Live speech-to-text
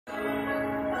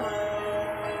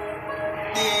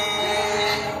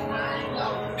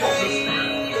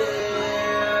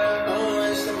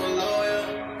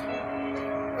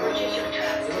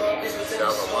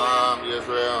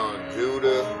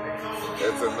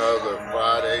It's another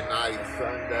Friday night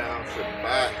sundown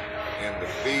Shabbat in the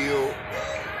field.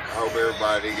 I hope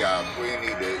everybody got plenty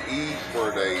to eat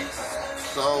for their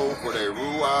soul, for their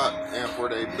ruach, and for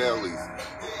their bellies.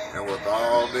 And with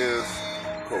all this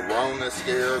corona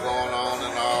scare going on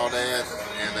and all that,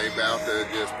 and they about to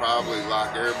just probably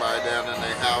lock everybody down in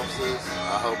their houses,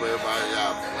 I hope everybody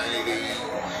got plenty to eat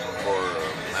for an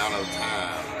amount of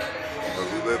time.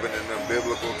 Because we living in them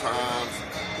biblical times.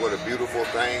 What a beautiful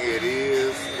thing it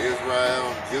is,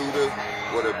 Israel, Judah,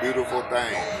 what a beautiful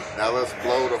thing. Now let's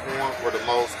blow the horn for the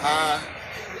Most High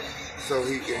so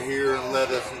he can hear and let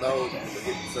us know,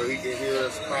 so he can hear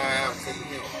us cry out to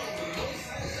him.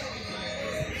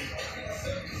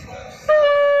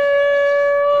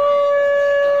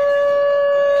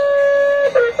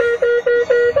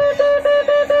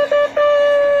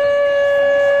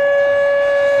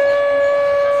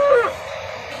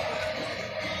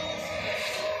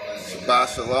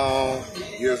 Shabbat Shalom,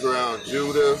 Yisrael and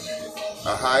Judah,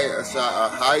 Ahaya,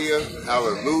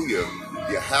 hallelujah,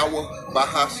 Yahweh,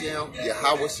 Bahashem,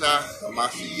 Yahweh Shai,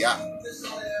 Mashiach.